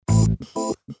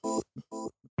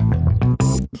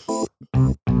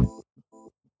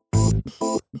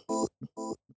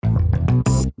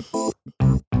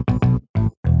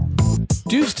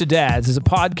Dudes to Dads is a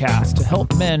podcast to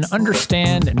help men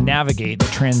understand and navigate the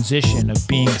transition of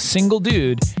being a single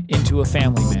dude into a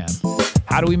family man.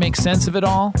 How do we make sense of it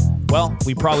all? Well,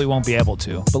 we probably won't be able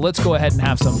to, but let's go ahead and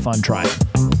have some fun trying.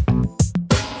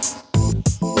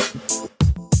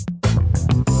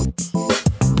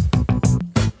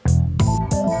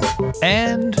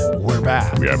 And we're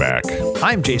back. We are back.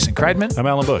 I'm Jason Kreidman. I'm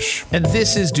Alan Bush. And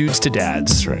this is Dudes to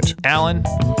Dads. That's right. Alan,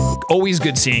 always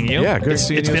good seeing you. Yeah, good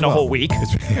seeing you. It's been a whole week.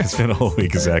 It's been a whole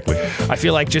week, exactly. I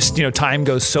feel like just, time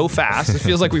goes so fast. It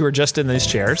feels like we were just in these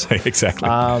chairs. Exactly.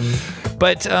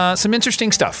 But some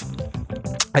interesting stuff.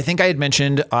 I think I had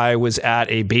mentioned I was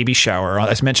at a baby shower.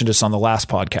 I mentioned this on the last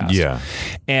podcast. Yeah.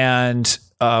 And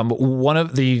one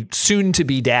of the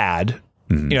soon-to-be dad,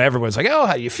 everyone's like, oh,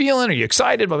 how you feeling? Are you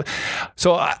excited?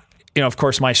 So, of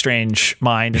course, my strange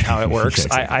mind and how it works.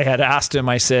 I had asked him,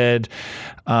 I said,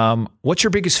 what's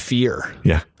your biggest fear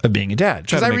of being a dad?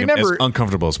 Because I remember as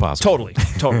uncomfortable as possible.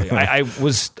 Totally. I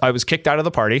was kicked out of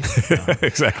the party.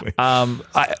 Exactly.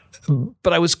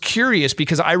 But I was curious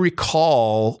because I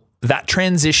recall that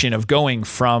transition of going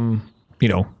from,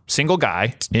 single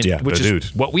guy, which is dude.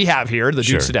 what we have here, the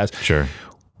Dudes to Dads. Sure.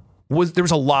 There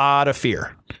was a lot of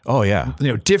fear. Oh yeah.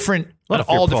 Different. A lot of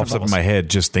fear pops up in my head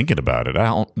just thinking about it.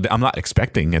 I'm not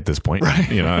expecting at this point, right.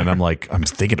 And I'm like, I'm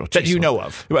thinking of that you know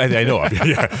of. I know of.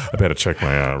 Yeah, I better check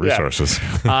my resources.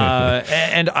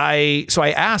 And I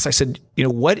asked. I said,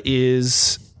 what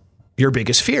is your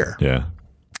biggest fear? Yeah.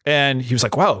 And he was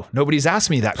like, wow, nobody's asked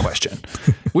me that question,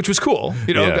 which was cool.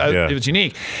 It was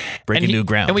unique. Breaking new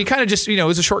ground. And we kind of just, it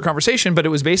was a short conversation, but it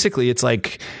was basically, it's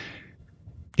like,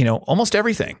 almost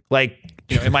everything. Like,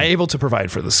 am I able to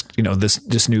provide for this,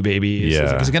 this new baby?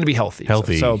 Is it going to be healthy?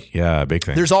 So, yeah, big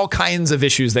thing. There's all kinds of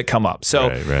issues that come up. So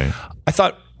right. I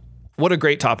thought, what a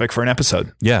great topic for an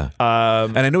episode. Yeah.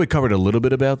 And I know we covered a little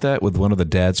bit about that with one of the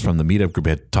dads from the meetup group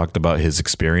had talked about his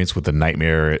experience with the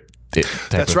nightmare type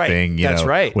of thing, That's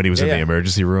right. when he was in the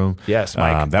emergency room. Yes,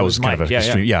 Mike. That was kind Mike. of an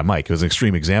extreme. Yeah, Mike. It was an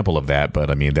extreme example of that,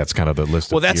 but I mean, that's kind of the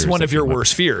list. Well, that's one of your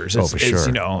worst fears. For sure.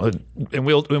 And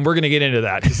we're going to get into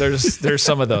that because there's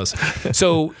some of those.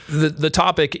 So the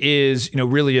topic is,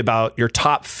 really about your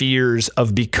top fears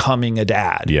of becoming a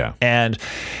dad. Yeah. And,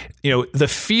 the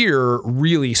fear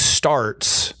really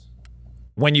starts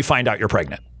when you find out you're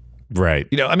pregnant. Right.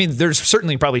 There's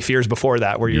certainly probably fears before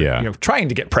that where you're trying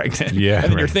to get pregnant. Yeah.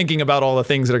 And you're thinking about all the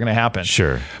things that are going to happen.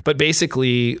 Sure. But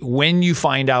basically, when you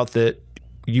find out that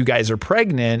you guys are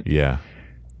pregnant,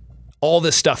 all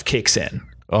this stuff kicks in.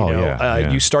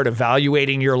 You start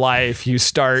evaluating your life. You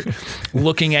start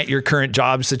looking at your current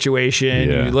job situation.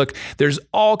 Yeah. There's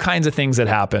all kinds of things that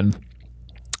happen.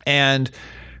 And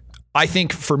I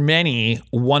think for many,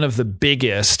 one of the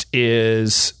biggest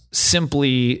is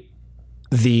simply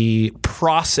the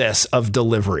process of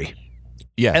delivery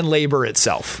and labor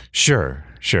itself. Sure.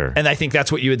 And I think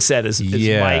that's what you had said is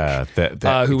Mike,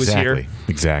 who was here.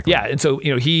 Exactly. Yeah. And so,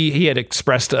 he had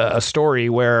expressed a story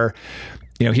where,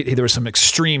 there was some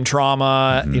extreme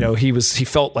trauma. Mm-hmm. He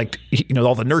felt like,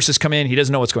 all the nurses come in, he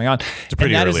doesn't know what's going on. It's a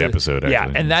pretty early episode, actually.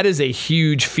 Yeah. And that is a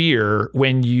huge fear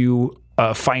when you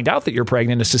find out that you're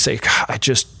pregnant, is to say, God, I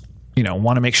just,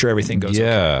 want to make sure everything goes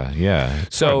okay. Yeah.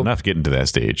 It's hard enough getting to that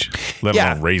stage, let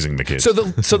alone raising the kids. So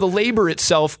the labor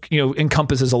itself,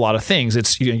 encompasses a lot of things.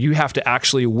 It's, you have to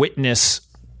actually witness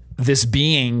this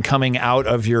being coming out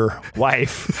of your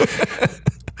wife.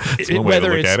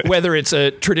 Whether it's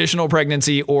a traditional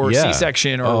pregnancy or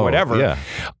C-section or whatever.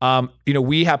 Yeah.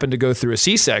 We happened to go through a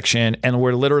C-section, and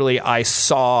where literally I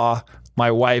saw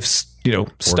my wife's,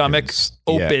 stomach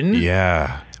open.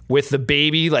 Yeah. With the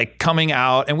baby coming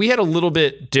out, and we had a little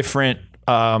bit different.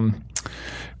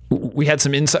 We had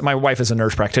some insight. My wife is a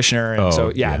nurse practitioner,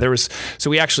 and there was. So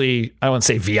we actually, I don't want to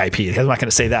say VIP. I'm not going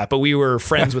to say that, but we were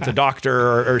friends with the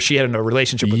doctor, or she had a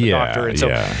relationship with the doctor, and so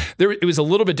it was a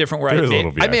little bit different. Where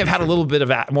I may have had a little bit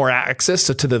of more access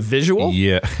to the visual.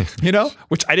 Yeah,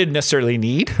 which I didn't necessarily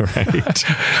need. Right.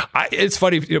 It's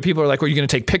funny. People are like, "Well, are you going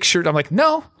to take pictures?" I'm like,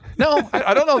 No,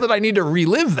 I don't know that I need to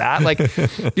relive that.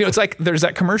 It's like there's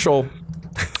that commercial.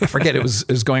 I forget, it was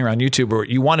going around YouTube where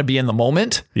you want to be in the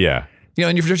moment. Yeah.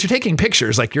 And if you're taking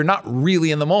pictures, you're not really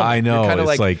in the moment. I know. You're kind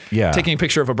of taking a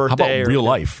picture of a birthday. How about real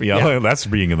life? Yeah, that's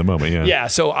being in the moment. Yeah. Yeah.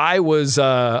 So I was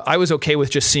okay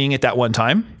with just seeing it that one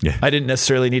time. Yeah. I didn't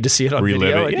necessarily need to see it on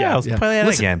video. It. Yeah. Let's play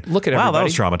that again. Look at everybody. Wow, that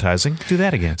was traumatizing. Do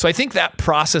that again. So I think that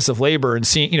process of labor and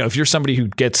seeing, if you're somebody who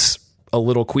gets a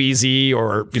little queasy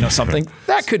or, something,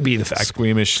 that could be the fact.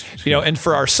 Squeamish. And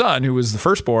for our son, who was the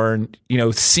firstborn,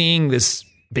 seeing this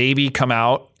baby come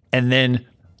out and then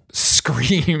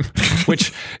scream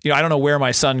which, I don't know where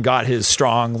my son got his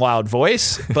strong, loud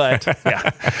voice, but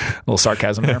yeah, a little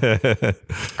sarcasm there.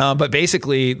 But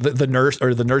basically the nurse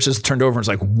or the nurses turned over and was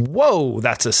like, whoa,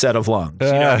 that's a set of lungs.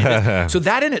 So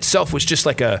that in itself was just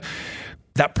like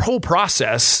that whole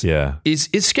process is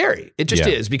scary. It just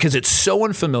is, because it's so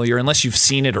unfamiliar unless you've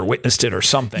seen it or witnessed it or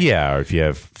something. Yeah, or if you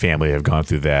have family who have gone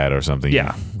through that or something.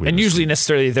 Yeah, and usually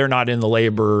necessarily they're not in the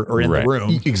labor or in the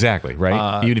room. Exactly,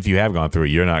 right? Even if you have gone through it,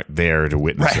 you're not there to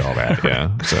witness all that.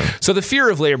 Yeah. So the fear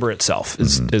of labor itself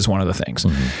is one of the things.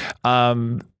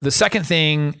 The second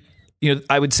thing,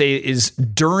 I would say is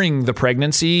during the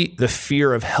pregnancy, the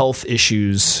fear of health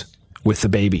issues with the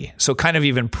baby. So kind of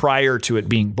even prior to it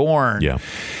being born,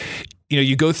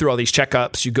 you go through all these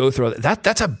checkups, you go through all that.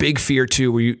 That's a big fear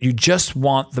too, where you just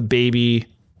want the baby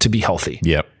to be healthy.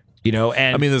 Yep.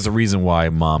 And I mean, there's a reason why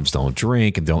moms don't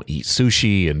drink and don't eat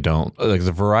sushi and don't, like, there's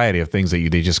a variety of things that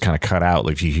they just kind of cut out.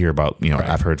 Like you hear about,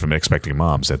 I've heard from expecting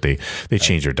moms that they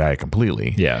change their diet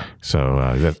completely. Yeah. So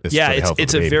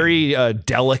it's a very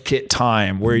delicate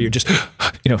time where you're just,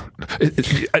 I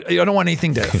don't want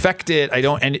anything to affect it. I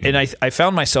don't, and I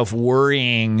found myself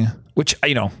worrying, which,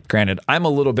 granted, I'm a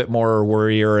little bit more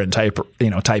worrier and type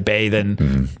A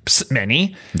than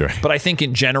many, right. But I think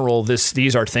in general,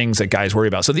 these are things that guys worry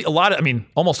about. So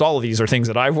almost all of these are things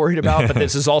that I've worried about, but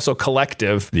this is also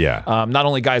collective. Yeah. Not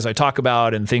only guys I talk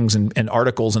about and things and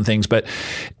articles and things, but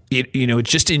it's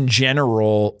just in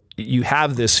general, you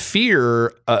have this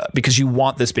fear because you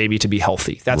want this baby to be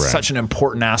healthy. That's such an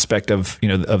important aspect of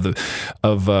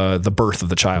the birth of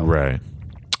the child. Right.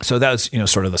 So that's,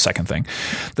 sort of the second thing.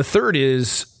 The third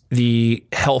is the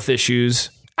health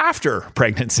issues after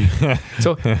pregnancy.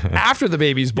 So after the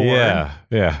baby's born,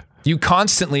 you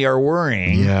constantly are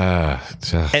worrying. Yeah.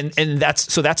 And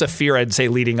that's a fear, I'd say,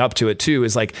 leading up to it too,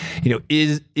 is like,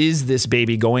 is this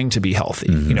baby going to be healthy?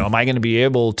 Am I going to be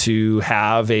able to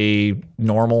have a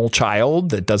normal child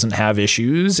that doesn't have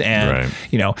issues? And,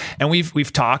 and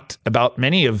we've talked about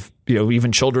many of,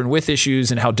 even children with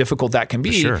issues and how difficult that can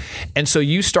be. Sure. And so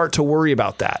you start to worry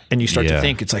about that and you start to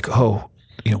think, it's like,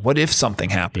 what if something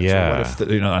happens? Yeah. Or what if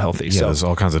you're not healthy? Yeah, there's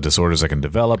all kinds of disorders that can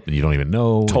develop and you don't even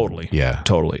know. Totally. Yeah.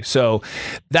 Totally. So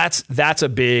that's a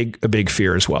big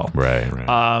fear as well. Right.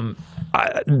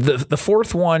 The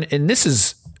fourth one, and this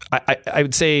is, I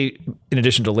would say, in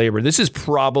addition to labor, this is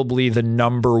probably the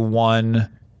number one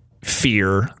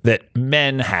fear that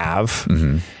men have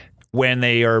when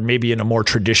they are maybe in a more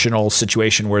traditional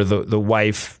situation where the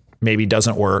wife maybe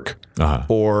doesn't work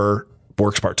or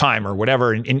works part-time or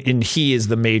whatever, and he is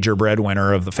the major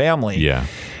breadwinner of the family. Yeah.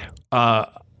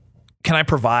 Can I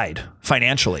provide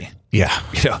financially? Yeah.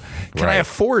 Can I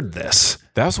afford this?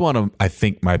 That's one of, I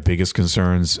think, my biggest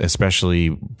concerns,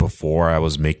 especially before I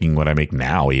was making what I make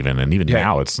now even. And even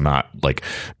now it's not like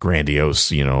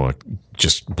grandiose,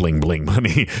 just bling bling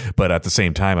money. But at the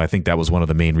same time, I think that was one of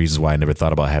the main reasons why I never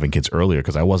thought about having kids earlier,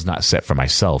 because I was not set for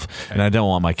myself. And I don't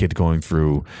want my kid going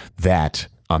through that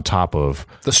on top of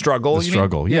the struggle.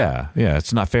 Yeah.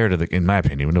 It's not fair in my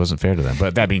opinion, it wasn't fair to them.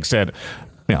 But that being said,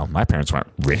 my parents weren't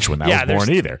rich when I was born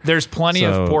either. There's plenty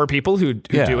of poor people who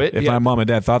do it. If my mom and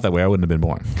dad thought that way, I wouldn't have been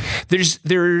born.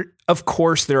 Of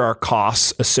course, there are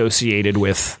costs associated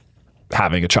with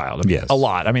having a child. Yes. A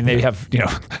lot. I mean, they have,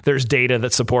 there's data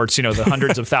that supports, the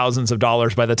hundreds of thousands of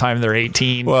dollars by the time they're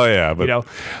 18. Well, yeah.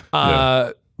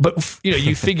 But, but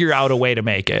you figure out a way to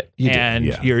make it,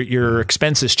 your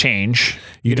expenses change.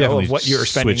 You definitely of what you're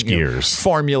spending. Switch gears,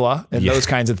 formula, and those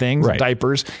kinds of things. Right.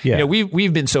 Diapers. Yeah.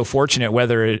 We've been so fortunate.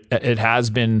 Whether it has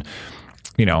been,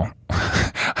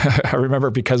 I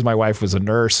remember because my wife was a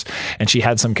nurse and she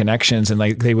had some connections, and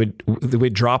like they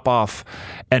would drop off,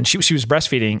 and she was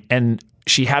breastfeeding, and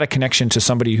she had a connection to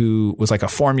somebody who was like a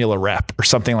formula rep or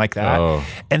something like that. Oh.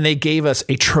 And they gave us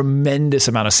a tremendous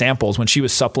amount of samples when she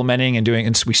was supplementing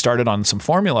and so we started on some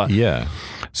formula. Yeah.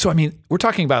 So, I mean, we're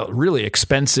talking about really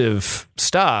expensive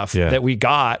stuff that we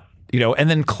got, and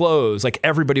then clothes, like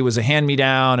everybody was a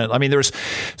hand-me-down. And I mean, there's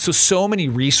so many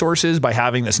resources by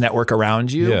having this network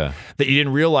around you that you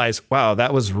didn't realize, wow,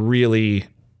 that was really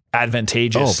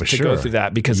advantageous to go through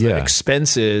that, because the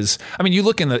expenses, I mean, you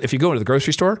look if you go into the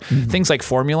grocery store, things like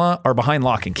formula are behind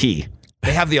lock and key.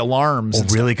 They have the alarms. Oh,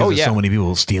 really? Because there's so many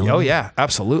people stealing? Oh, yeah,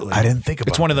 absolutely. I didn't think about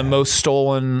it. It's one of the most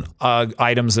stolen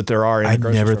items that there are in the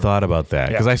grocery store. I never thought about that,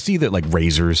 because I see that like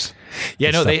razors.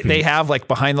 Yeah, no, they have like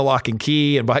behind the lock and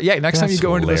key. And next time you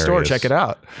go into the store, check it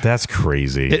out. That's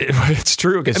crazy. It's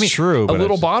true. It's true. A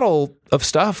little bottle of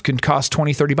stuff can cost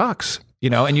 $20-$30.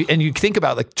 And you think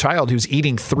about the child who's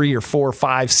eating 3 or 4,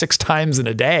 5, 6 times in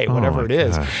a day, whatever it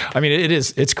is. Gosh. I mean,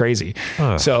 it's crazy.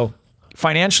 So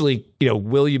financially,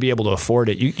 will you be able to afford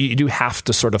it? You do have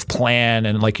to sort of plan.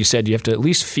 And like you said, you have to at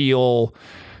least feel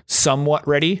somewhat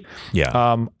ready.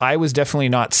 Yeah. I was definitely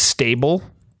not stable.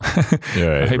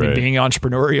 Being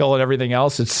entrepreneurial and everything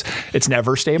else, it's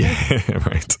never stable.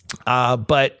 Right.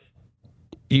 But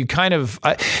you kind of,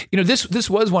 this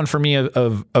was one for me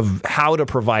of how to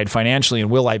provide financially and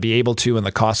will I be able to, and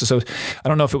the cost. So I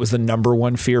don't know if it was the number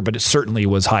one fear, but it certainly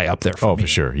was high up there for me. For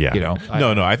sure. Yeah.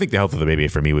 I think the health of the baby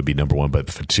for me would be number one, but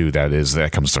for two,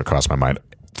 that comes across my mind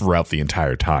throughout the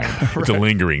entire time. Right. It's a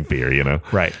lingering fear,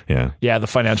 Right. Yeah. Yeah. The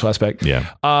financial aspect.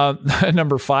 Yeah.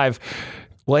 Number 5,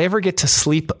 will I ever get to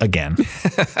sleep again?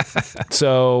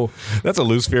 So that's a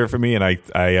loose fear for me. And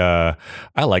I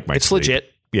like my It's sleep. legit.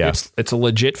 Yeah. It's a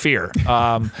legit fear.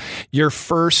 Your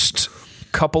first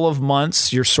couple of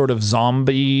months, you're sort of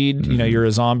zombied, you're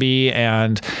a zombie,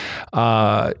 and,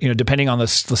 depending on the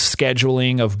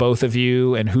scheduling of both of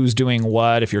you and who's doing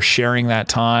what, if you're sharing that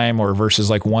time or versus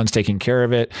like one's taking care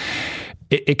of it,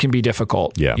 it can be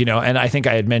difficult. Yeah. And I think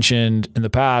I had mentioned in the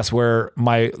past where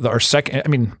my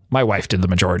wife did the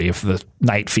majority of the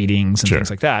night feedings and things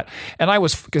like that. And I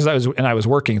was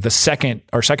working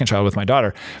our second child with my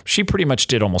daughter, she pretty much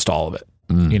did almost all of it,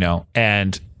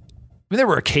 and there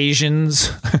were occasions,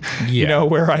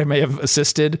 where I may have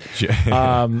assisted,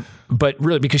 but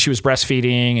really because she was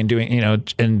breastfeeding and doing,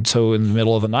 and so in the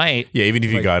middle of the night. Yeah. Even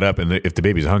if you got up and if the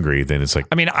baby's hungry, then it's like,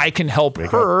 I can help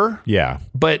her. Yeah.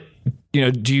 But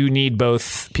do you need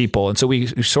both people? And so we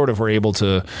sort of were able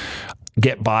to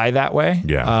get by that way.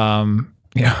 Yeah.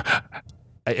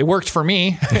 It worked for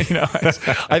me.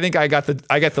 I think I got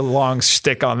the long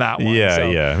stick on that one. Yeah. So.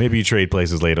 Yeah. Maybe you trade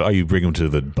places later. Oh, you bring them to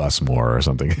the bus more or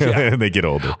something. Yeah. And they get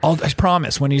older. I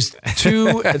promise when he's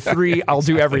 2, 3, I'll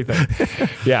do everything.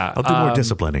 Yeah. I'll do more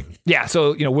disciplining. Yeah.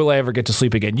 So, will I ever get to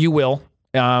sleep again? You will.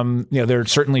 There are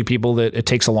certainly people that it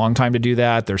takes a long time to do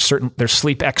that. There's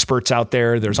sleep experts out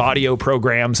there. There's audio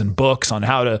programs and books on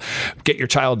how to get your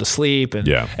child to sleep. And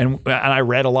I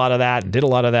read a lot of that and did a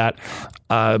lot of that.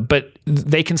 But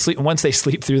they can sleep once they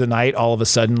sleep through the night. All of a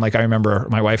sudden, like I remember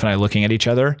my wife and I looking at each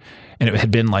other, and it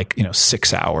had been like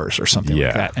 6 hours or something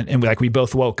like that. And like we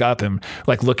both woke up and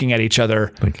like looking at each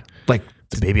other, like.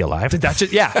 The baby alive? That's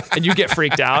it. Yeah. And you get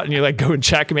freaked out and you like go and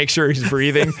check and make sure he's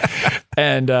breathing.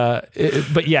 And,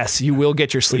 but yes, you will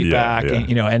get your sleep back.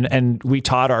 Yeah. And we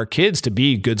taught our kids to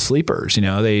be good sleepers.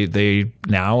 They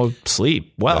now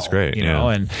sleep well. That's great.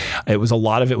 And a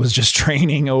lot of it was just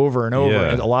training over and over.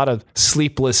 Yeah. A lot of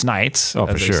sleepless nights. Oh,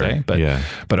 for sure. Say, but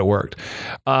it worked.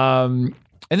 And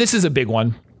this is a big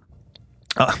one.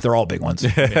 They're all big ones.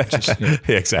 Yeah,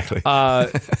 exactly.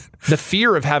 The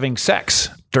fear of having sex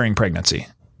during pregnancy.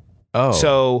 Oh,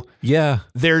 so yeah.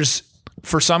 There's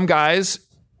for some guys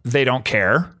they don't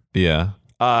care. Yeah.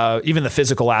 Even the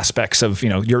physical aspects of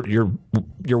your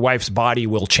wife's body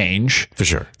will change for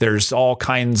sure. There's all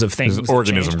kinds of things. There's an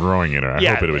organism growing in her. I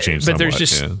hope it would change. But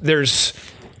somewhat. There's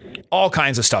all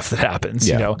kinds of stuff that happens.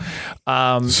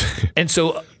 And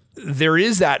so there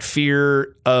is that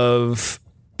fear of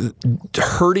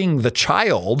hurting the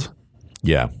child.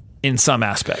 Yeah. In some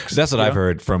aspects. That's what I've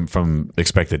heard from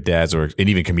expected dads and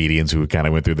even comedians who kind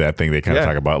of went through that thing. They kind of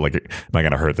talk about like, am I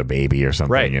going to hurt the baby or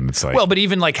something? Right. And it's like, well, but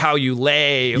even like how you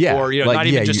lay or, not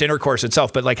even just intercourse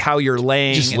itself, but like how you're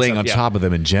laying. Just laying on top of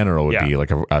them in general would be like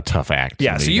a tough act.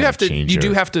 Yeah. So you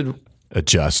do have to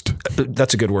adjust.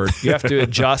 That's a good word. You have to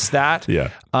adjust that. Yeah.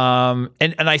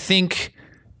 And I think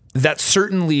that's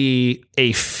certainly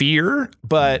a fear,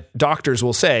 but doctors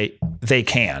will say they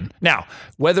can. Now,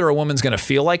 whether a woman's going to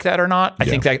feel like that or not, I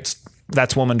think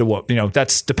that's woman to woman.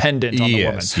 That's dependent on the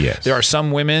woman. Yes. There are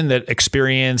some women that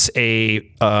experience a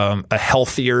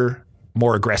healthier,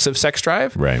 more aggressive sex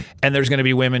drive, right? And there's going to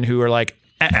be women who are like,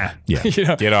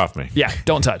 get off me. Yeah,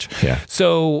 don't touch. Yeah.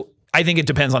 So I think it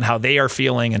depends on how they are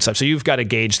feeling and stuff. So you've got to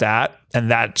gauge that,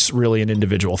 and that's really an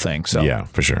individual thing. So yeah,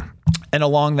 for sure. And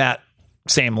along that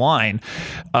same line,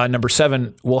 number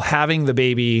 7, will having the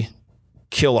baby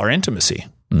kill our intimacy?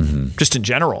 Just in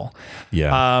general.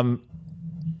 Yeah.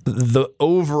 The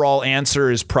overall answer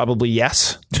is probably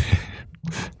yes.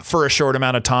 For a short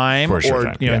amount of time,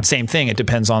 and same thing. It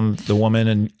depends on the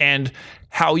woman and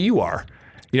how you are.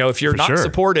 If you're not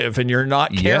supportive and you're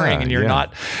not caring and you're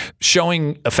not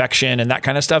showing affection and that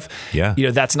kind of stuff,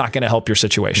 that's not going to help your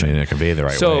situation. I mean, it can be the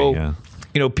right way. Yeah.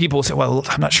 People say, well,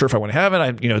 I'm not sure if I want to have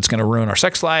it. It's going to ruin our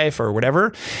sex life or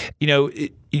whatever.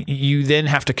 You then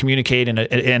have to communicate and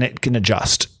it can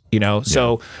adjust,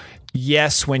 So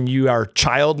yes, when you are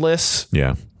childless,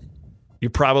 you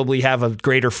probably have a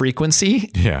greater frequency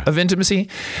of intimacy.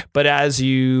 But as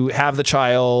you have the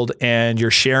child and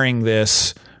you're sharing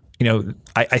this,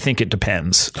 I think it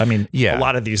depends. I mean, Yeah. a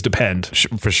lot of these depend.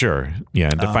 For sure.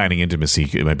 Yeah. And defining intimacy,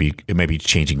 it might be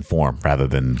changing form rather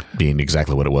than being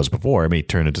exactly what it was before. It may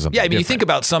turn into something Yeah, I mean, you different. think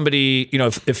about somebody,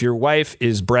 if your wife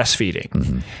is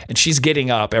breastfeeding and she's getting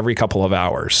up every couple of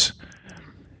hours,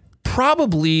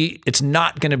 probably it's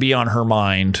not going to be on her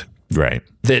mind Right.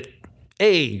 that,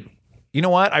 hey, you know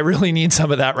what? I really need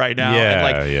some of that right now. Yeah,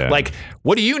 and yeah. like,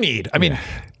 what do you need? I mean,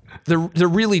 they're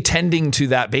really tending to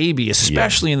that baby,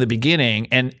 especially in the beginning.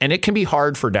 And it can be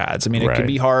hard for dads. I mean, it can Right.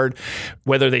 be hard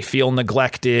whether they feel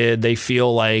neglected, they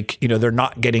feel like, they're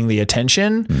not getting the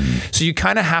attention. So you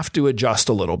kind of have to adjust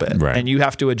a little bit. Right. And you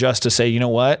have to adjust to say, you know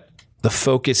what? The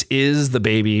focus is the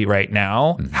baby right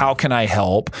now. How can I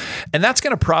help? And that's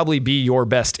going to probably be your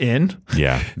best in.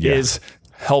 Yeah. Is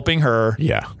helping her,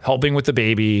 helping with the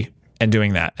baby, and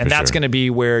doing that. And that's sure. going to be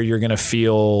where you're going to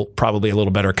feel probably a little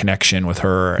better connection with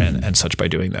her and such by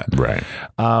doing that. Right.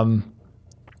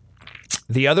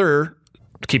 The other,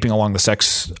 keeping along the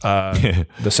sex topic.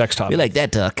 You like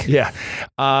that, Duck? Yeah.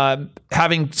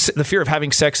 Having the fear of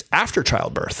having sex after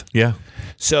childbirth. Yeah.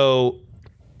 So,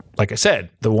 like I said,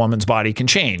 the woman's body can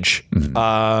change.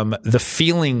 The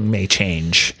feeling may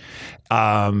change.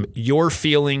 Your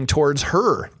feeling towards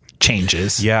her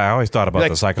changes. Yeah. I always thought about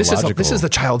Like, the psychological. this is the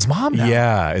child's mom now.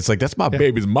 Yeah. It's like, that's my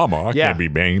baby's mama. I Yeah. can't be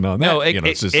banging on that. No,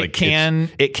 it's just it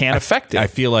can affect it. I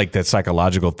feel like that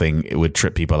psychological thing, it would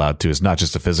trip people out too. It's not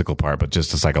just the physical part, but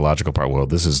just the psychological part. Well,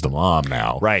 this is the mom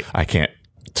now. Right. I can't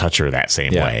touch her that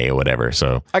same way or whatever.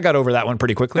 So I got over that one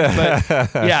pretty quickly, but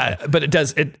but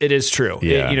it is true.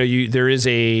 Yeah. There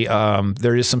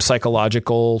is some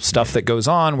psychological stuff that goes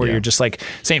on where you're just like,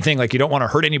 same thing. Like you don't want to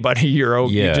hurt anybody.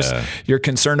 You're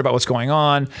concerned about what's going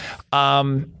on.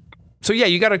 So yeah,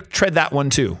 you got to tread that one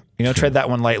too, tread that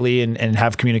one lightly and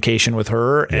have communication with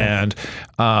her and,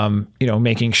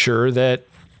 making sure that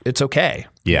it's okay.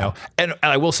 Yeah. And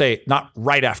I will say not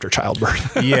right after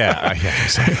childbirth. yeah,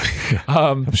 exactly.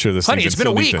 I'm sure this. Honey, it's been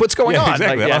a week. What's going on?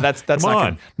 Exactly. Like, that's Come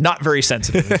on. not very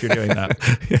sensitive if you're doing that.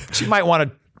 So you might want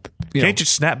to, Can't you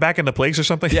snap back into place or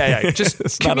something? Yeah. Just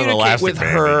It's not an communicate elastic with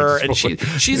band, her, it's and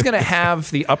she's going to have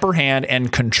the upper hand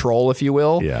and control, if you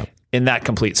will, in that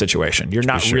complete situation. You're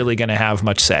not really going to have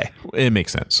much say. It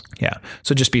makes sense. Yeah.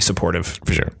 So just be supportive.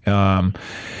 For sure.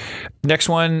 Next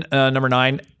one, number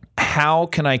 9. How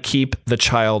can I keep the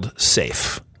child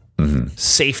safe?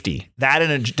 Safety. That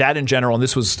in general, and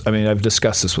this was, I've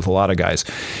discussed this with a lot of guys,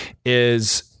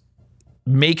 is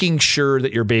making sure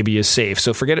that your baby is safe.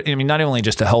 So not only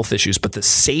just the health issues, but the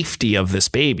safety of this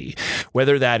baby,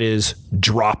 whether that is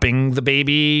dropping the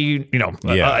baby, you don't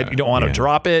want to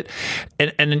drop it.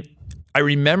 And I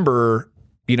remember,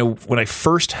 when I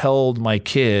first held my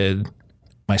kid,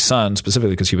 my son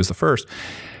specifically, because he was the first,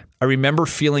 I remember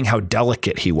feeling how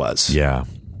delicate he was. Yeah.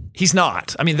 He's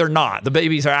not. They're not. The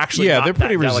babies are actually not they're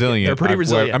pretty that delicate. resilient. They're pretty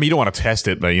resilient. You don't want to test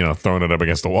it by, throwing it up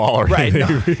against the wall or Right,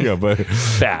 anything. no. But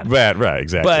Bad. Right,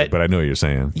 exactly. But I know what you're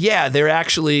saying. Yeah, they're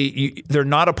actually, they're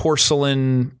not a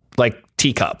porcelain like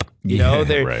teacup.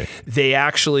 Right. They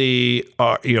actually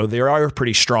are, they are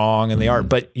pretty strong and they are,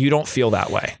 but you don't feel that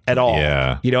way at all.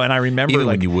 Yeah. And I remember Even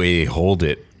when you hold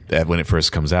it, when it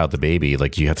first comes out, the baby,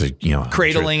 like you have to,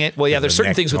 cradling it. Well, yeah, there's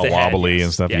certain things with the head. Wobbly yes.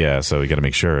 and stuff. Yeah. So you got to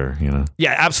make sure,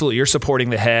 Yeah, absolutely. You're supporting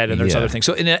the head and there's other things.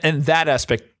 So in that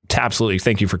aspect, absolutely.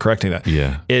 Thank you for correcting that.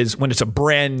 Yeah. Is when it's a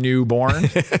brand new born.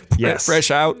 Yes. Fresh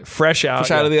out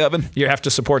of the oven. You have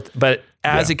to support, but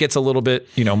as it gets a little bit,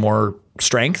 more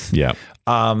strength. Yeah.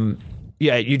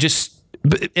 You just,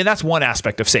 and that's one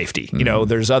aspect of safety.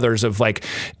 There's others of like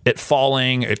it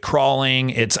falling, it crawling.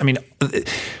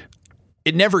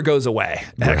 It never goes away.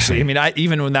 Actually, Right.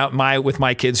 Even with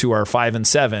my kids who are 5 and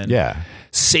 7. Yeah.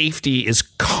 Safety is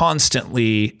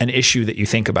constantly an issue that you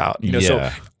think about.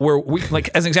 So we like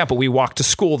as an example, we walked to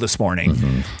school this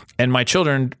morning, and my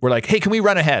children were like, "Hey, can we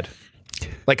run ahead?"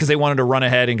 Like because they wanted to run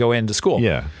ahead and go into school.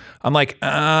 Yeah. I'm like,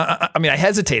 I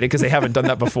hesitated because they haven't done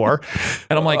that before.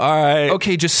 And I'm like, all right,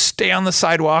 okay, just stay on the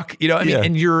sidewalk.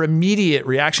 And your immediate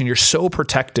reaction, you're so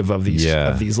protective of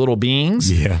these little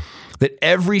beings that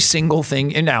every single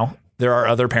thing, and now there are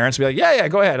other parents who be like, yeah,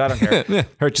 go ahead. I don't care.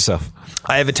 Hurt yourself.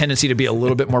 I have a tendency to be a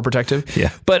little bit more protective. Yeah.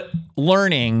 But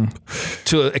learning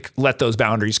to let those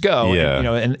boundaries go.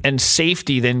 Yeah. And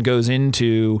safety then goes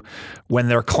into when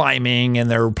they're climbing and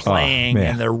they're playing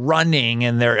and they're running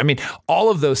and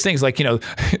all of those things. Like,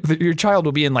 your child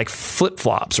will be in like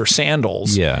flip-flops or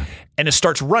sandals. Yeah. And it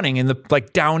starts running in the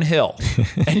downhill.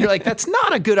 And you're like, that's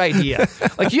not a good idea.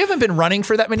 Like you haven't been running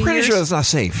for that many years. Pretty sure it's not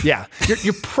safe. Yeah.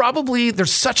 You're probably,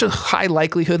 there's such a high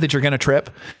likelihood that you're going to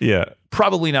trip. Yeah.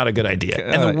 probably not a good idea.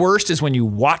 And the worst is when you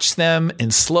watch them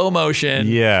in slow motion.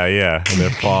 Yeah. And they're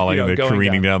falling, they're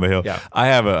careening down the hill. Yeah. I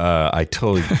have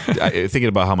thinking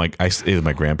about how my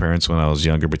grandparents when I was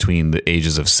younger, between the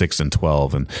ages of 6 and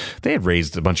 12, and they had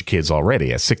raised a bunch of kids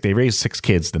already. They raised 6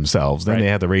 kids themselves. Then they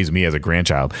had to raise me as a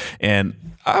grandchild. And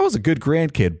I was a good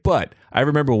grandkid, but I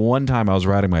remember one time I was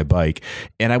riding my bike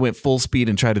and I went full speed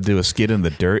and tried to do a skid in the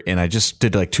dirt, and I just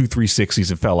did like 2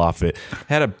 360s and fell off it.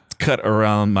 Had a cut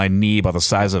around my knee about the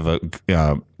size of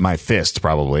my fist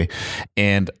probably,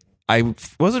 and I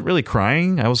wasn't really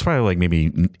crying. I was probably like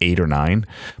maybe 8 or 9,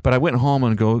 but I went home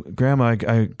and go, Grandma,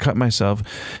 I cut myself.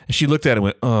 And she looked at it and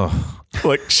went, oh,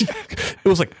 like it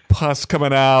was like pus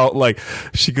coming out. Like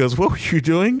she goes, what were you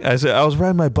doing? I said, I was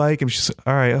riding my bike. And she said,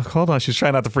 all right, hold on. She's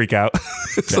trying not to freak out.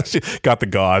 So she got the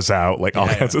gauze out, like all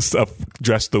kinds of stuff,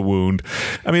 dressed the wound.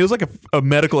 I mean, it was like a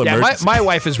medical emergency. My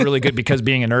wife is really good because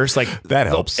being a nurse, like that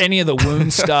helps. Any of the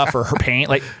wound stuff or her pain,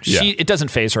 like it doesn't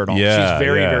faze her at all. She's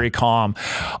very, very calm.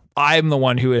 I'm the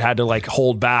one who had to like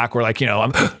hold back, or like,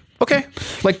 I'm okay.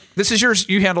 Like, this is yours.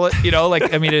 You handle it.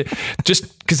 Like, I mean,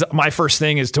 just because my first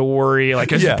thing is to worry,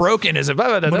 like, is it broken? Is it blah,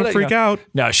 blah, blah, I'm gonna freak out?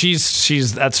 No,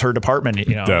 she's that's her department.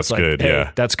 That's like, good.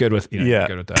 Hey, that's good with you're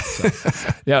good with that. So,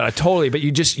 yeah, totally. But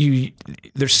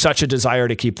there's such a desire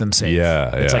to keep them safe.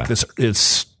 It's like this.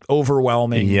 It's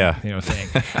overwhelming.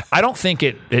 Thing. I don't think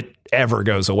it ever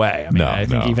goes away. I mean, I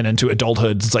think even into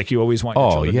adulthood, it's like you always want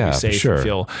your children to be safe and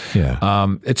feel.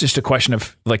 It's just a question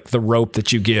of like the rope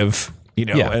that you give.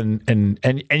 And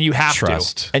you have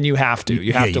trust. to, and you have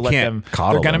to let them.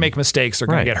 They're going to make mistakes. They're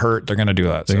going to get hurt. They're going to do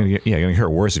that. They're going to get hurt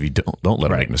worse if you don't let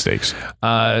them make mistakes.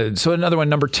 So another one,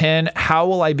 number 10. How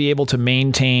will I be able to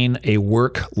maintain a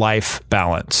work-life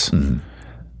balance? Mm-hmm.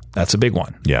 That's a big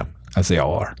one. Yeah, as they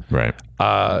all are. Right.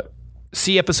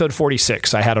 See episode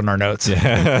 46 I had on our notes.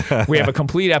 We have a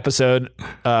complete episode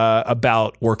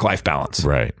about work-life balance.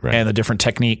 Right. And the different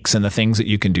techniques and the things that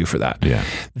you can do for that. Yeah.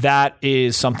 That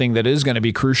is something that is going to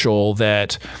be crucial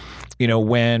that,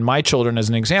 when my children, as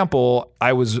an example,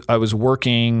 I was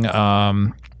working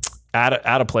at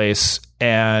a place,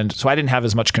 and so I didn't have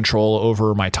as much control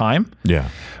over my time. Yeah.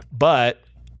 But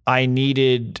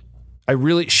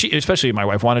especially my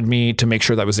wife wanted me to make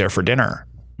sure that I was there for dinner.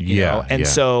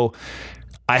 So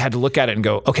I had to look at it and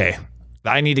go, okay,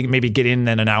 I need to maybe get in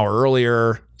then an hour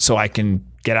earlier so I can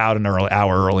get out an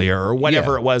hour earlier or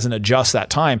whatever it was, and adjust that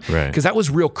time. Right. Because that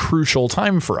was real crucial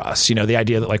time for us. The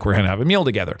idea that like we're going to have a meal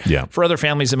together. Yeah. For other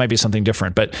families, it might be something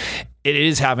different, but it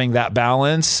is having that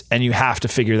balance, and you have to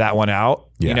figure that one out,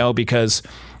 because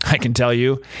I can tell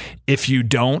you, if you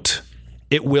don't,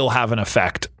 it will have an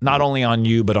effect, not only on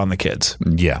you, but on the kids.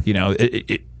 Yeah.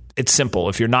 It's simple.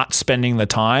 If you're not spending the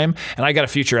time, and I got a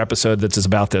future episode that's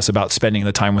about this, about spending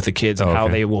the time with the kids and how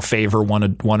they will favor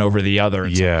one over the other.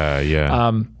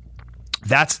 And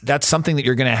that's something that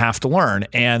you're going to have to learn.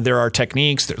 And there are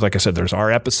techniques. Like I said, there's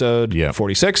our episode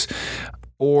 46,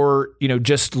 or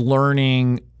just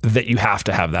learning that you have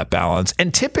to have that balance.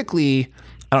 And typically,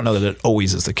 I don't know that it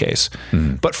always is the case,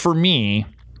 but for me,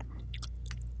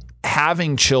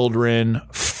 having children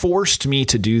forced me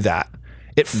to do that.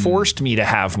 It forced me to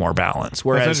have more balance.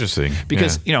 Whereas, that's interesting.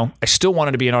 Because, I still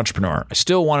wanted to be an entrepreneur. I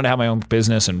still wanted to have my own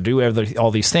business and do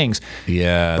all these things.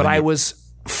 Yeah. But I was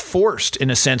forced, in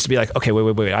a sense, to be like, okay,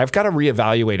 wait. I've got to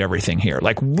reevaluate everything here.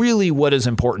 Like, really, what is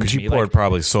important to me? Because you poured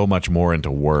probably so much more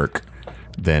into work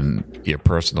than your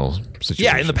personal situation.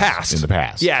 Yeah, in the past.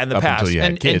 Yeah, in the past. Until you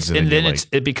had kids. And then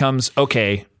it becomes,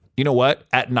 okay, you know what?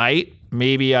 At night,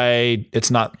 maybe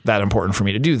it's not that important for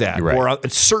me to do that. Right. Or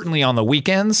it's certainly on the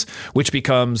weekends, which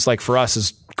becomes like for us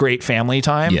is great family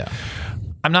time. Yeah.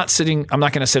 I'm not going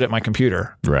to sit at my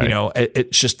computer. Right.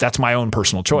 It's just, that's my own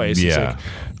personal choice. Yeah.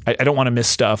 Like, I don't want to miss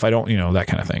stuff. I don't, that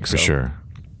kind of thing. So, for sure.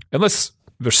 Unless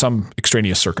there's some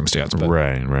extraneous circumstance. But,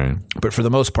 right. But for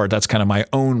the most part, that's kind of my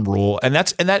own rule. And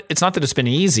that it's not that it's been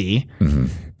easy,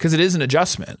 because it is an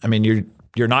adjustment. I mean,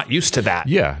 you're not used to that.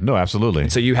 Yeah, no, absolutely.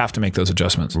 So you have to make those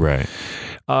adjustments. Right.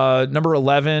 Number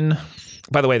 11.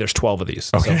 By the way, there's 12 of these.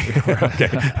 Okay.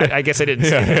 So I guess I didn't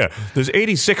say that. Yeah. There's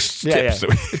 86 tips.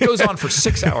 It goes on for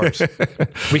 6 hours.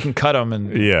 We can cut them.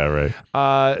 And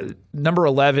right. Number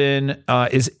 11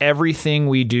 is everything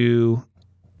we do,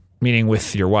 meaning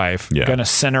with your wife, going to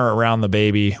center around the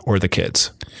baby or the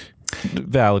kids.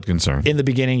 Valid concern. In the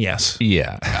beginning, yes.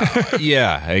 Yeah.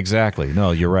 Yeah, exactly.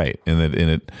 No, you're right.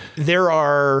 There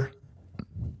are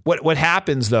what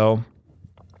happens though.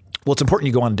 Well, it's important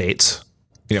you go on dates.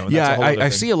 I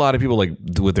see a lot of people like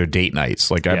with their date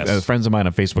nights. Like I have friends of mine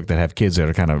on Facebook that have kids that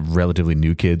are kind of relatively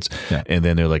new kids, and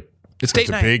then they're like It's date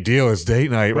night. It's a big deal. It's date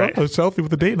night. Right. Well, a selfie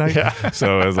with a date night. Yeah.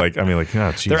 So I was like,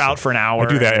 oh, geez. They're out for an hour. I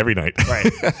do that every night.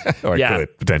 Right. Or I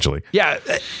could, potentially. Yeah.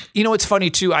 It's funny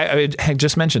too. I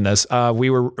just mentioned this. We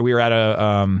were at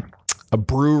a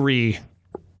brewery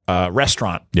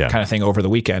restaurant kind of thing over the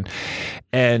weekend.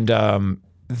 And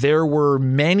there were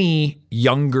many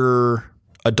younger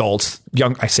adults,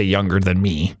 I say younger than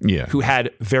me, who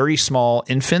had very small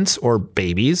infants or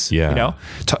babies,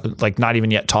 like not even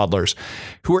yet toddlers,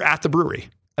 who were at the brewery.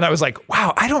 And I was like,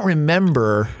 wow, I don't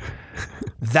remember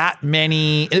that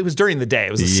many. It was during the day.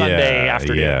 It was a Sunday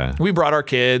afternoon. Yeah. We brought our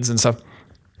kids and stuff.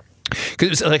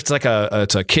 Because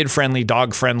it's a kid-friendly,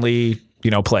 dog-friendly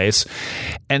place.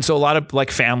 And so a lot of like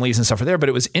families and stuff are there, but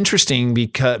it was interesting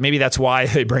because maybe that's why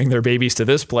they bring their babies to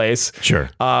this place.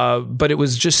 Sure. But it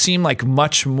was just seemed like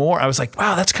much more. I was like,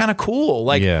 wow, that's kind of cool.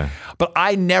 But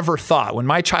I never thought when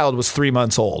my child was 3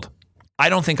 months old, I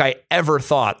don't think I ever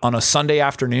thought on a Sunday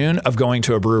afternoon of going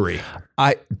to a brewery.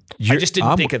 I just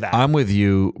didn't think of that. I'm with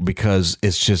you because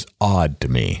it's just odd to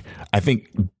me. I think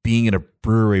being in a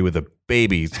brewery with a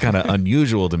baby is kind of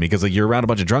unusual to me because you're around a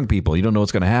bunch of drunk people. You don't know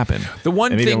what's going to happen. The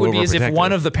one thing would be is if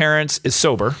one of the parents is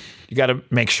sober, you got to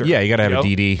make sure. Yeah, you got to have a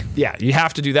DD. Yeah, you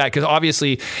have to do that because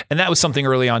obviously, and that was something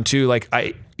early on too. Like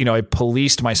I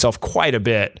policed myself quite a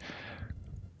bit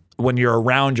when you're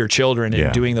around your children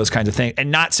and doing those kinds of things,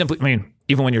 and not simply.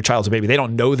 Even when your child's a baby, they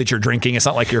don't know that you're drinking. It's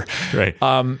not like you're right.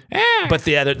 But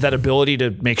that ability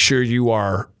to make sure you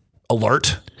are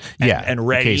alert and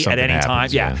ready at any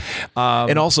happens, time.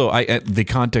 And also the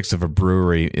context of a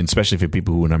brewery, especially for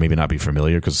people who would maybe not be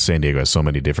familiar, because San Diego has so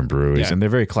many different breweries and they're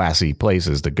very classy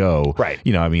places to go. Right.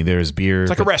 There's beer.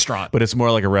 It's like a restaurant. But it's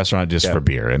more like a restaurant just for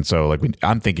beer. And so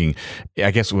I'm thinking,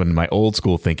 I guess when my old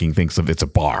school thinking thinks of it's a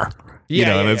bar.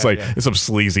 It's some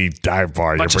sleazy dive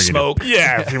bar. Bunch of smoke.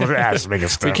 People's ass making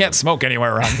stuff. We can't smoke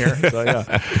anywhere around here. So,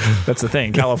 that's the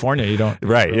thing. California, you don't.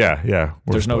 Right. Really, yeah.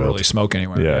 There's no really smoke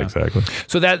anywhere. Yeah, exactly.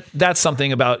 So that's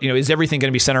something about, is everything going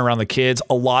to be centered around the kids?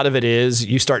 A lot of it is.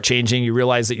 You start changing. You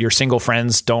realize that your single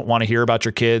friends don't want to hear about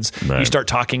your kids. Right. You start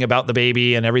talking about the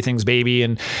baby and everything's baby,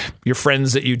 and your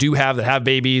friends that you do have that have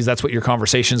babies, that's what your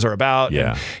conversations are about.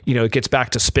 Yeah. And, it gets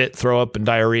back to spit, throw up, and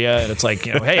diarrhea. And it's like,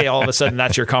 hey, all of a sudden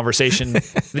that's your conversation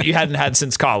that you hadn't had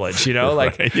since college,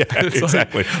 Like, right. Yeah,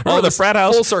 exactly. All the frat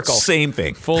house, full circle. Same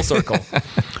thing. Full circle.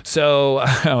 So,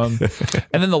 and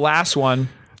then the last one,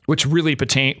 which really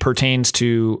pertains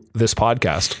to this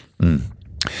podcast.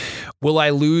 Will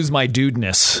I lose my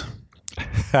dudeness?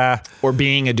 Or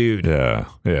being a dude? Yeah.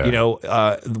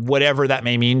 Whatever that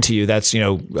may mean to you, that's,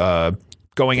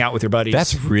 going out with your buddies.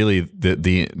 That's really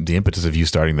the impetus of you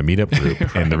starting the meetup group.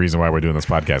 Right. And the reason why we're doing this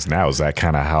podcast now is that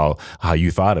kind of how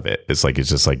you thought of it. It's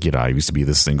just like, I used to be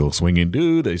this single swinging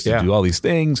dude. I used to do all these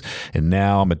things. And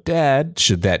now I'm a dad.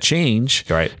 Should that change?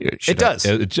 Right. It does.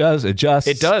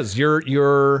 It does.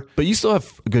 You're but you still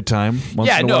have a good time. Once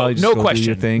in a while, you just no go question. Do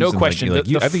your things No question. I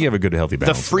think you have a good, healthy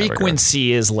balance. The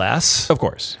frequency is less. Of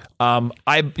course.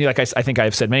 I think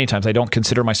I've said many times, I don't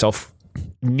consider myself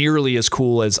nearly as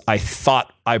cool as I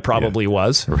thought I probably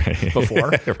was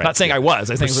before. Right. Not saying I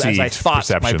was. I think as I thought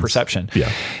my perception.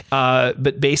 Yeah.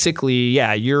 But basically,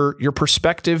 your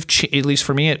perspective, at least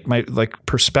for me, my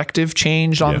perspective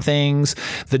changed on things.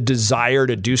 The desire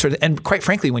to do certain, and quite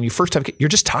frankly, when you first have, you're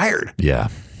just tired. Yeah.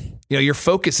 Your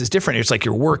focus is different. It's like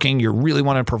you're working, you really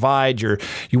want to provide, you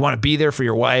want to be there for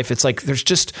your wife. It's like there's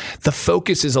just the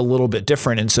focus is a little bit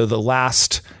different. And so the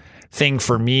last thing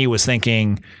for me was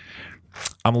thinking,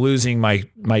 I'm losing my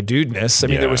dudeness. I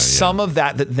mean, there was some of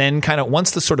that then kind of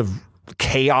once the sort of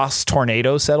chaos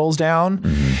tornado settles down,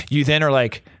 you then are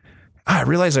like, I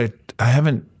realize I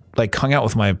haven't hung out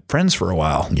with my friends for a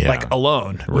while,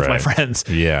 alone with my friends.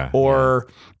 Yeah. Or,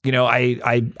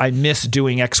 I miss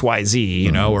doing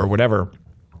XYZ, or whatever.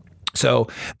 So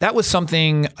that was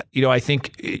something, I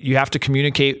think you have to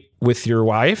communicate with your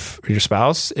wife or your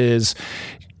spouse is,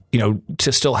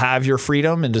 to still have your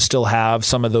freedom and to still have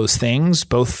some of those things,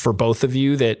 for both of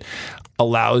you, that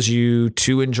allows you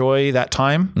to enjoy that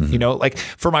time. Like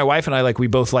for my wife and I, we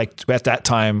both at that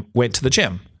time went to the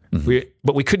gym,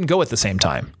 but we couldn't go at the same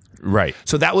time. Right.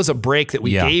 So that was a break that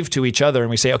we gave to each other, and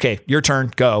we say, okay, your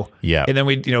turn, go. Yeah. And then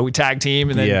we tag team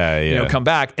and then, come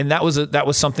back. And that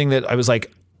was something that I was like,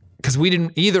 because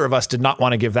either of us did not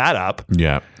want to give that up.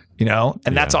 Yeah.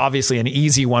 And that's obviously an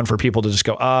easy one for people to just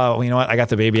go, oh, you know what? I got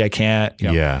the baby. I can't.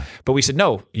 Yeah. But we said,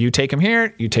 no, you take him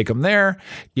here, you take him there,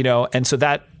 and so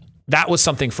that was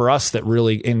something for us that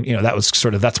really, and that was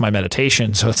that's my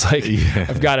meditation. So it's like,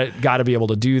 I've got to be able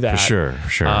to do that. For sure.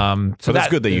 So that's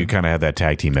good that you kind of have that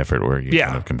tag team effort where you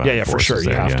kind of combine. Yeah, for sure.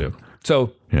 You have to.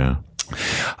 So, yeah.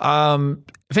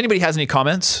 If anybody has any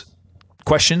comments,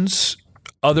 questions,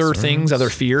 other things, other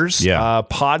fears,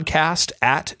 podcast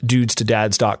at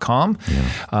dudestodads.com,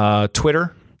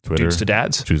 Twitter, Dudes to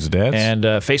Dads. Dudes to Dads. And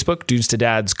Facebook, Dudes to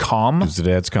Dads.com. Dudes to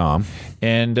Dads.com.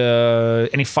 And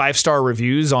any 5-star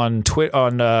reviews on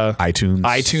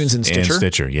iTunes and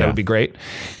Stitcher. That would be great.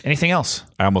 Anything else?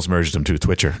 I almost merged them to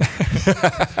Twitcher.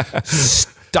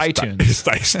 iTunes.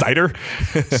 Stiter?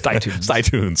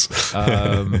 iTunes.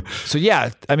 So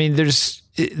yeah, I mean, there's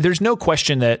no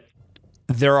question that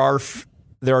there are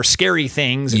scary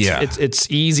things. It's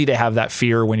easy to have that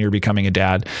fear when you're becoming a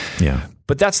dad. Yeah.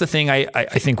 But that's the thing I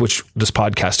think which this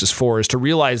podcast is for, is to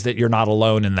realize that you're not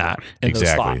alone in that. Those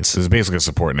thoughts. This is basically a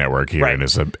support network here, and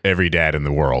it's every dad in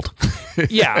the world.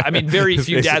 Yeah, I mean, very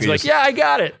few dads are like, yeah, I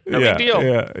got it. No big deal.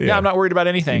 Yeah, I'm not worried about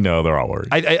anything. No, they're all worried.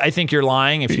 I think you're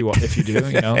lying if you do.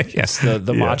 You know, it's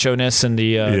the macho-ness and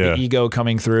the ego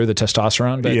coming through, the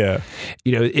testosterone. But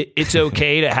you know, it's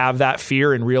okay to have that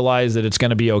fear and realize that it's going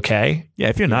to be okay. Yeah,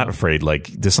 if you're not afraid, like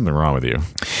there's something wrong with you.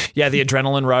 Yeah, the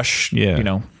adrenaline rush. You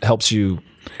know, helps you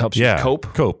cope.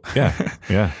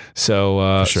 Yeah.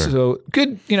 So so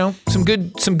good, you know, some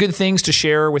good things to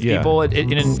share with people,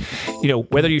 and you know,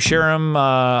 whether you share them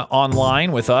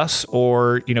online with us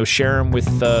or, you know, share them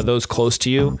with those close to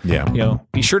you. You know,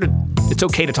 be sure to, it's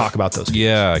okay to talk about those things.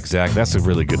 Yeah, exactly. That's a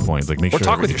really good point. Like, make sure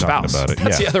talk with your spouse about it.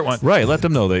 That's the other one. Right. Let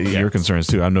them know that your concerns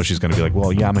too. I know she's going to be like,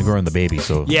 well, I'm growing the baby,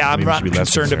 so I'm not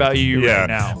concerned about you right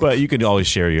now. But you can always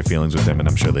share your feelings with them, and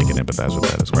I'm sure they can empathize with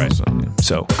that as well. Right.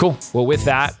 So cool. Well, with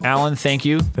that, Alan, thank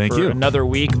you. Thank you. Another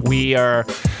week. We are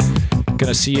going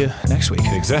to see you next week.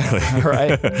 Exactly. All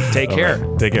right. Take care.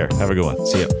 Right. Take care. Have a good one.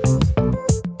 See you.